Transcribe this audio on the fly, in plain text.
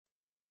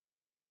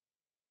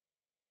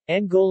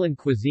Angolan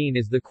cuisine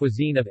is the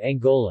cuisine of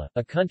Angola,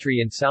 a country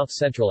in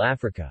south-central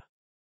Africa.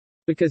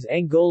 Because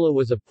Angola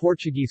was a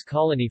Portuguese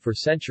colony for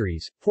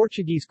centuries,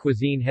 Portuguese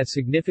cuisine has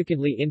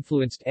significantly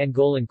influenced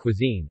Angolan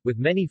cuisine, with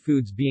many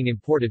foods being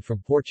imported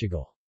from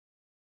Portugal.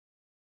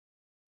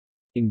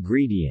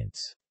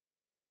 Ingredients.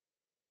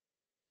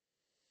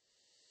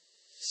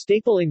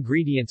 Staple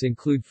ingredients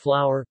include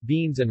flour,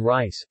 beans and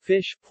rice,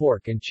 fish,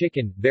 pork and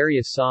chicken,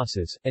 various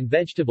sauces, and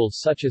vegetables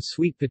such as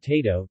sweet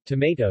potato,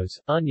 tomatoes,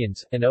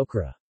 onions, and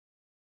okra.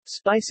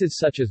 Spices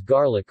such as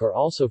garlic are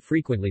also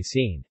frequently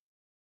seen.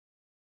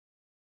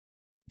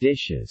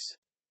 Dishes.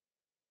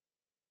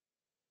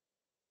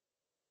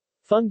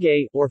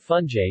 Fungi, or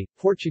fungi,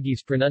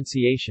 Portuguese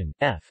pronunciation,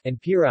 f, and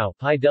pirão,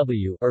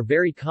 pw, are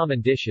very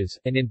common dishes,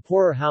 and in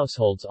poorer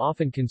households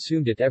often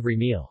consumed at every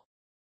meal.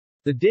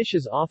 The dish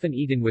is often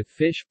eaten with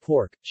fish,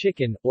 pork,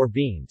 chicken, or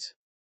beans.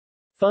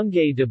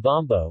 Fungi de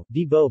bombo,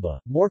 de boba,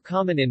 more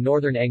common in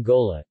northern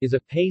Angola, is a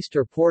paste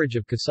or porridge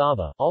of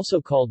cassava, also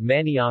called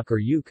manioc or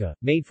yuca,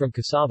 made from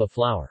cassava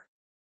flour.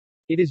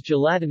 It is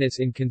gelatinous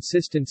in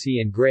consistency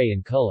and gray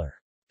in color.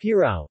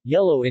 Pirão,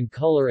 yellow in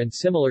color and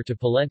similar to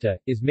polenta,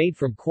 is made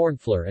from corn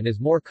flour and is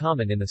more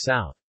common in the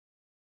south.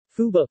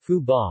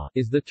 Fubá,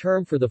 is the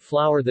term for the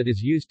flour that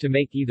is used to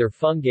make either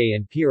fungi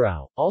and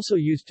pirão, also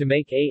used to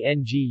make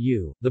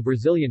angu, the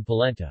Brazilian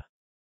polenta.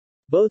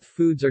 Both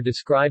foods are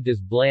described as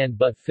bland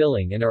but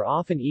filling and are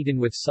often eaten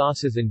with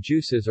sauces and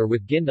juices or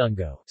with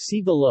guindungo,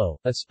 see below,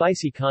 a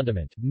spicy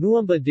condiment.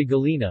 Muamba de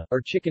galinha, or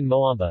chicken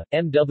moamba,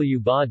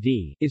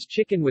 mw is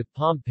chicken with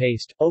palm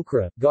paste,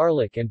 okra,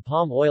 garlic and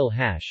palm oil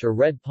hash or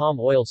red palm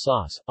oil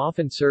sauce,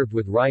 often served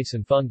with rice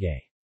and fungi.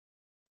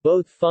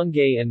 Both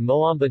fungi and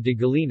moamba de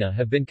galinha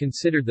have been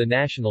considered the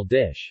national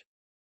dish.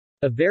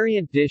 A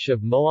variant dish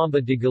of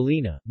moamba de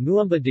galinha,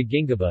 muamba de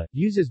gingaba,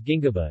 uses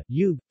gingaba,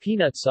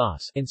 peanut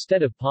sauce,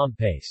 instead of palm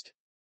paste.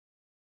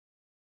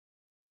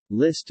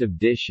 List of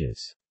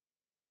dishes.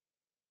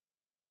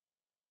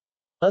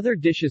 Other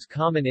dishes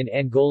common in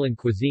Angolan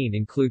cuisine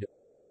include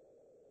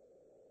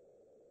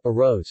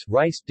arroz,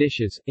 rice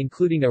dishes,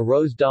 including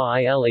arroz da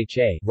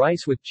ilha,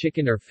 rice with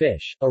chicken or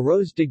fish,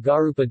 arroz de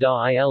garupa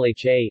da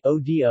ilha,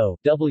 odo,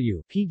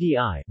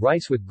 pdi,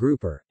 rice with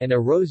grouper, and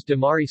arroz de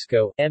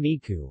marisco,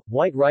 miku,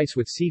 white rice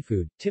with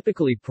seafood,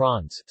 typically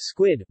prawns,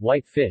 squid,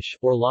 white fish,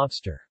 or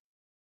lobster.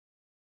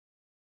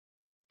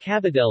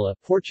 Cabidela,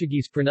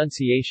 Portuguese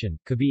pronunciation,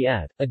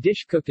 cabiad, a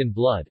dish cooked in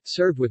blood,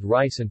 served with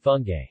rice and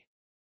fungi.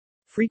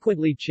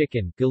 Frequently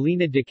chicken,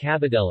 galinha de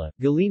cabidela,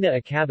 galinha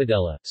a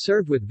cabidela,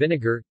 served with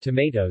vinegar,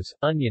 tomatoes,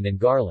 onion and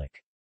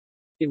garlic.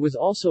 It was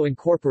also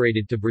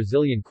incorporated to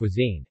Brazilian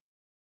cuisine.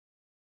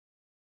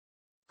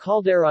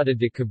 Caldeirada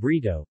de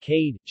cabrito,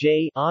 cade,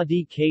 j,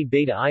 adk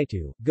beta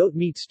itu, goat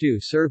meat stew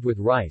served with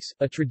rice,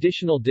 a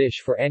traditional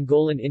dish for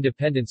Angolan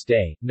Independence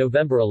Day,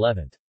 November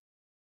 11th.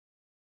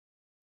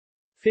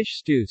 Fish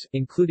stews,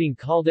 including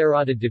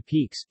caldeirada de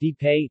piques, de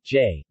pay,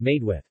 j,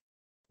 made with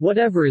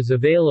whatever is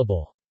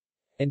available,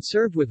 and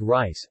served with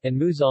rice, and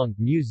muzong,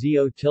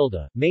 muzio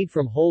tilde, made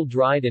from whole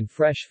dried and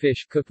fresh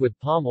fish cooked with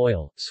palm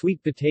oil,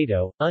 sweet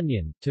potato,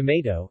 onion,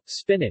 tomato,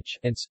 spinach,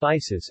 and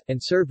spices, and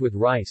served with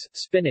rice,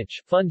 spinach,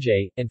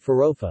 fungi, and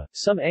farofa.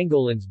 Some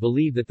Angolans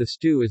believe that the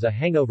stew is a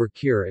hangover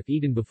cure if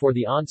eaten before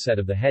the onset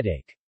of the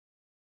headache.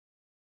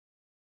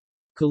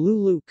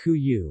 Kalulu,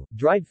 kuyu,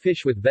 dried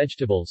fish with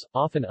vegetables,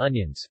 often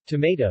onions,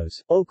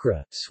 tomatoes,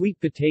 okra, sweet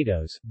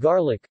potatoes,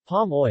 garlic,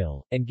 palm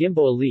oil, and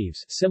gimboa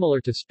leaves, similar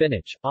to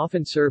spinach,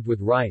 often served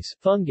with rice,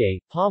 fungi,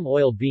 palm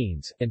oil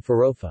beans, and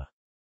farofa.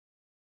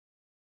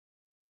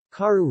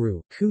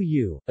 Caruru,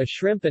 kuyu, a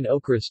shrimp and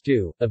okra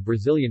stew, of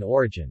Brazilian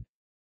origin.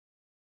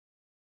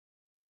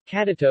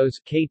 Catatos,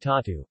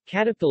 tatu,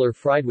 caterpillar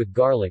fried with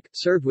garlic,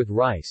 served with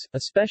rice, a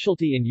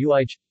specialty in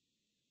Uige.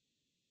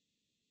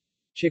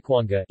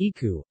 Chikwanga,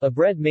 iku, a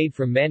bread made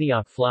from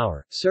manioc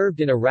flour, served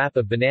in a wrap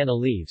of banana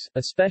leaves,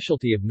 a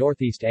specialty of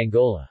northeast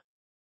Angola.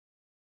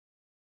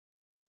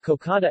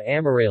 Cocada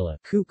amarela,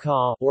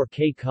 ku-ka, or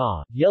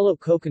k-ka, yellow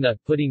coconut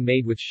pudding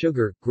made with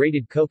sugar,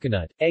 grated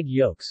coconut, egg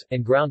yolks,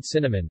 and ground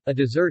cinnamon, a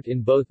dessert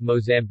in both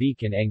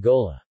Mozambique and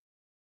Angola.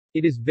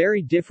 It is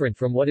very different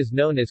from what is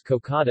known as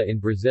cocada in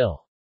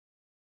Brazil.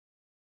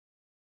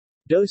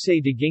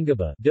 Doce de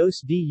gingaba,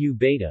 doce du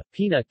beta,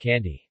 peanut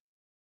candy.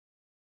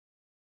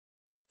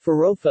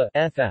 Farofa,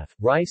 ff,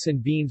 rice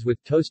and beans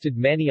with toasted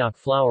manioc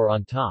flour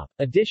on top,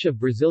 a dish of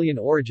Brazilian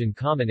origin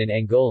common in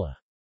Angola.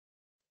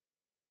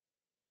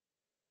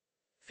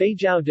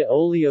 Feijão de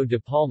óleo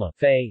de palma,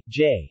 fei,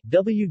 j,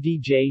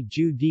 wdj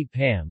ju de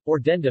pam, or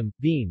dendum,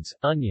 beans,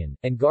 onion,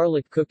 and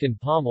garlic cooked in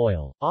palm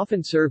oil,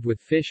 often served with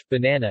fish,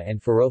 banana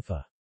and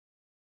farofa.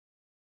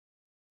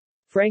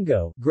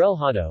 Frango,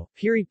 grelhado,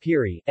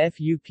 piri-piri,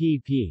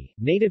 fupp,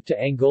 native to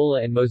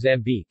Angola and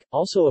Mozambique,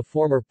 also a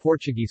former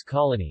Portuguese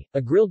colony,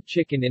 a grilled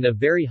chicken in a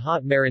very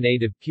hot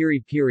marinade of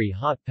piri-piri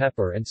hot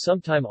pepper and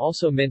sometime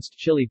also minced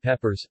chili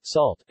peppers,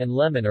 salt, and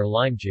lemon or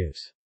lime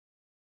juice.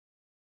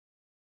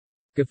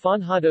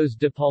 Gafanhados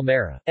de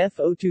palmera,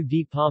 Fo2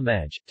 de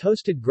palmege,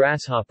 toasted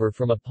grasshopper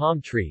from a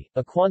palm tree,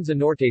 a Kwanza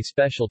Norte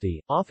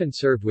specialty, often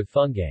served with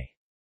fungi.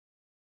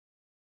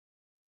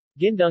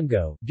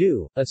 Gindungo,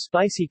 a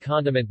spicy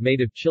condiment made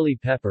of chili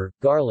pepper,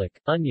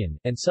 garlic, onion,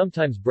 and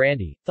sometimes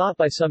brandy, thought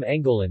by some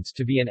Angolans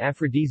to be an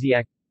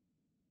aphrodisiac.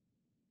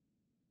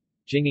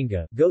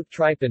 Jinginga, goat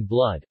tripe and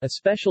blood, a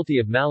specialty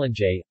of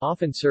Malanje,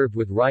 often served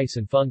with rice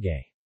and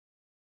fungi.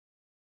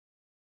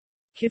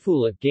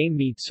 Kifula, game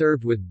meat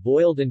served with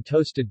boiled and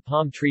toasted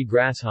palm tree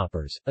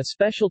grasshoppers, a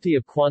specialty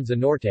of Kwanza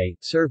Norte,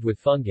 served with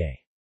fungi.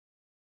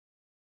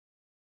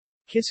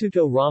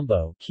 Kisuto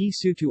Rombo,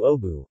 Kisutu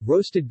Obu,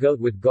 roasted goat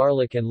with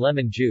garlic and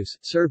lemon juice,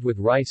 served with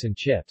rice and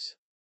chips.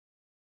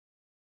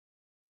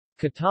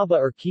 Kataba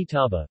or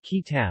kitaba,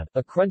 kitab,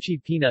 a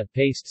crunchy peanut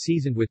paste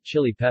seasoned with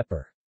chili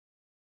pepper.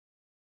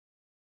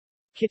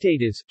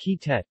 Kitatas,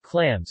 kitet,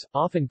 clams,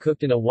 often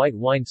cooked in a white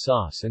wine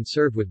sauce and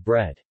served with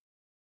bread.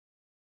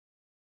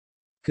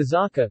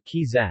 Kazaka,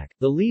 kizak,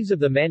 the leaves of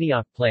the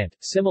manioc plant,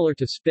 similar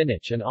to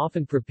spinach and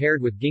often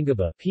prepared with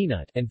gingaba,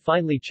 peanut, and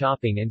finely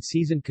chopping and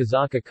seasoned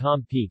kazaka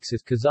com peaks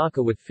is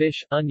kazaka with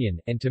fish, onion,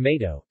 and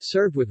tomato,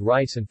 served with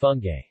rice and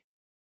fungi.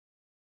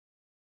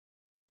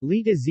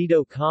 Lita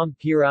zito com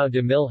pirao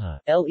de milha,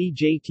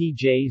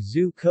 lejtj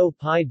zu ko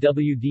pi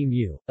wd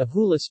mu, a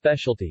hula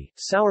specialty,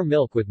 sour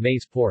milk with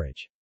maize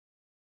porridge.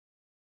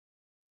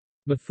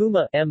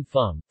 Mafuma,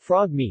 fum,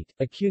 frog meat,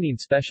 a Cunene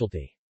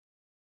specialty.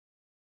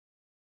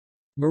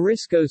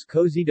 Mariscos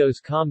cozidos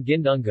com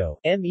gindungo,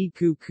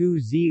 meku ku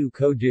ziu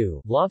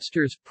kodu,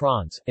 lobsters,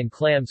 prawns, and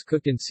clams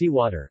cooked in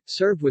seawater,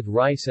 served with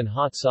rice and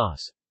hot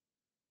sauce.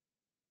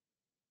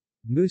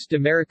 Mousse de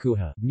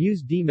maracuja,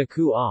 mousse de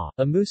macu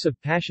a mousse of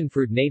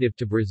passionfruit native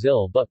to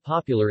Brazil but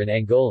popular in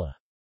Angola.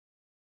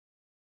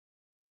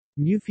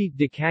 Mufite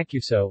de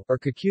cacuso, or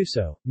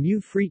cacuso, mu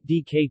frite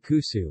de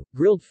cacuso,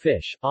 grilled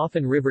fish,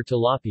 often river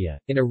tilapia,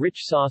 in a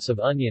rich sauce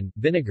of onion,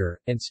 vinegar,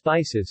 and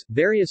spices,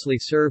 variously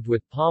served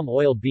with palm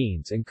oil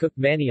beans and cooked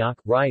manioc,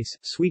 rice,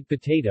 sweet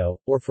potato,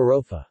 or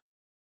farofa.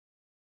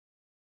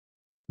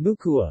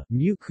 Mukua,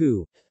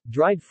 muku,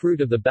 dried fruit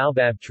of the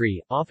baobab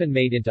tree, often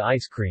made into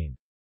ice cream.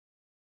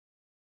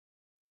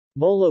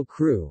 Molo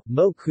cru,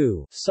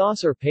 moku,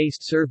 sauce or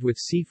paste served with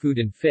seafood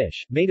and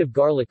fish, made of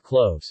garlic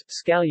cloves,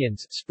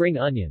 scallions, spring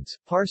onions,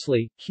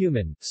 parsley,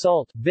 cumin,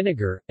 salt,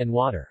 vinegar, and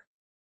water.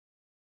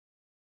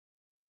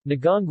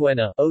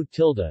 Nagongwena,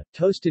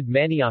 toasted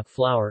manioc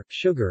flour,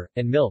 sugar,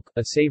 and milk,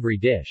 a savory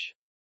dish.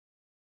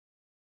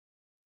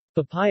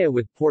 Papaya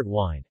with port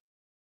wine.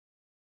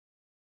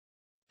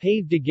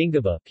 Pave de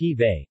gingaba,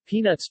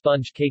 peanut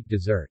sponge cake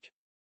dessert.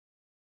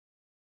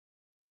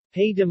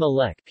 Pay de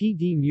Malek,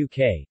 PD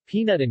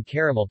peanut and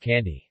caramel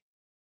candy.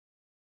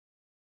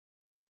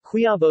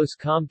 Quiabos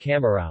com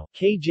camarao,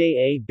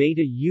 KJA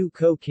beta U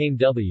co came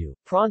W,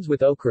 prawns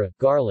with okra,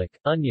 garlic,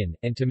 onion,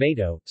 and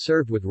tomato,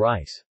 served with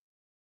rice.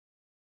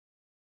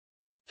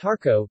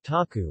 Tarko,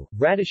 taku,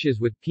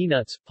 radishes with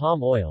peanuts,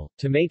 palm oil,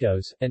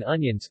 tomatoes, and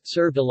onions,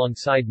 served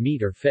alongside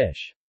meat or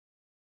fish.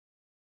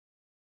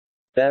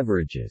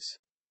 Beverages.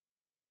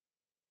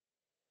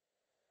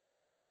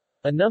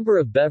 A number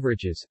of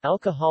beverages,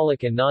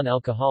 alcoholic and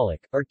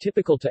non-alcoholic, are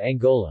typical to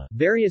Angola.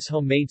 Various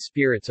homemade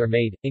spirits are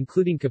made,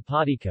 including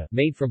capatica,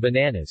 made from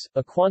bananas,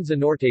 a Kwanza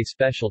Norte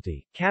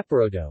specialty,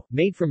 capiroto,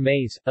 made from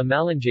maize, a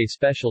Malanje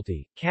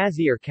specialty,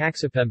 kazi or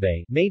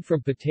kaksapembe, made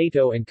from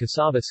potato and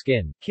cassava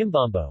skin,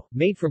 kimbambo,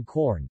 made from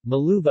corn,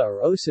 maluva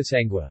or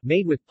osisangwa,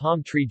 made with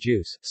palm tree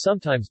juice,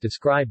 sometimes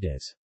described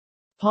as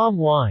palm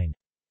wine.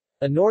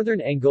 A northern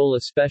Angola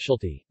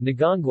specialty,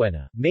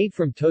 Nagongwena, made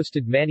from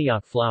toasted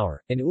manioc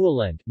flour, and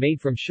ualend,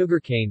 made from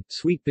sugarcane,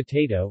 sweet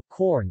potato,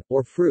 corn,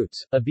 or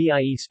fruits, a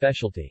BIE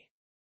specialty.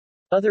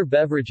 Other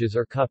beverages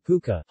are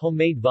kapuka,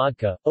 homemade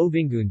vodka,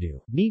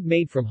 ovingundu, mead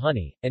made from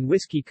honey, and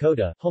whiskey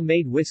coda,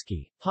 homemade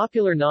whiskey.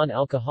 Popular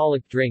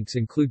non-alcoholic drinks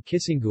include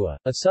kisingua,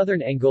 a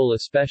southern Angola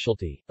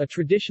specialty, a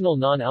traditional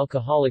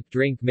non-alcoholic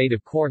drink made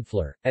of corn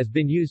flour, has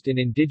been used in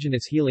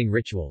indigenous healing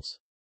rituals.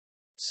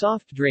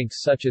 Soft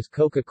drinks such as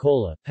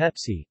Coca-Cola,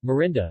 Pepsi,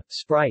 Mirinda,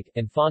 Sprite,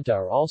 and Fanta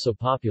are also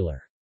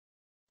popular.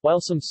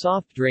 While some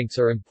soft drinks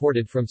are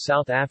imported from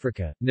South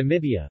Africa,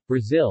 Namibia,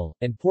 Brazil,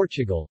 and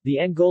Portugal, the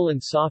Angolan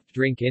soft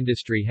drink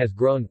industry has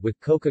grown, with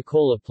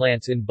Coca-Cola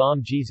plants in Bom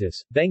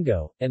Jesus,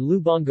 Bengo, and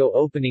Lubongo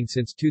opening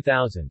since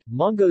 2000.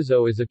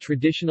 Mongozo is a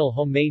traditional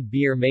homemade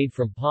beer made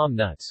from palm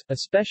nuts, a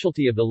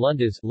specialty of the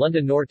Lundas,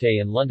 Lunda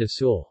Norte and Lunda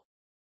Sul.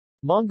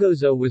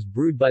 Mongozo was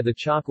brewed by the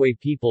Chokwe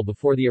people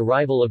before the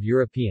arrival of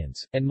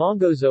Europeans, and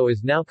Mongozo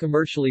is now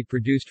commercially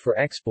produced for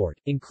export,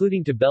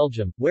 including to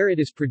Belgium, where it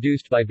is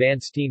produced by Van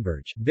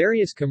Steenberg.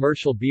 Various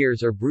commercial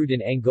beers are brewed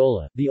in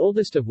Angola, the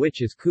oldest of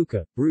which is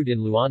Kuka, brewed in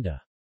Luanda.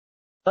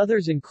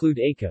 Others include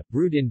Aka,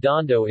 brewed in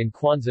Dondo in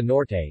Kwanza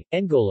Norte,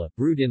 Angola,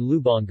 brewed in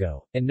Lubongo,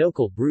 and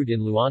Nokal, brewed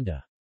in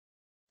Luanda.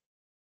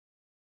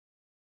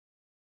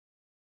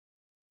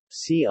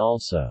 See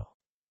also: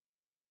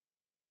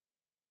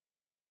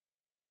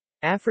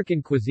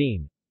 African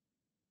cuisine,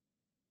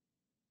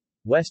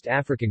 West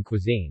African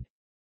cuisine.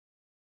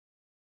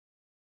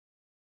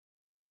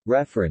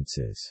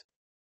 References.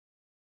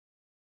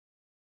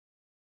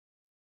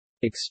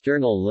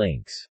 External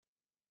links.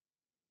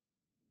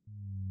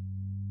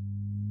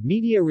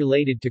 Media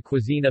related to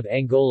cuisine of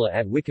Angola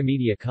at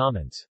Wikimedia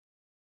Commons.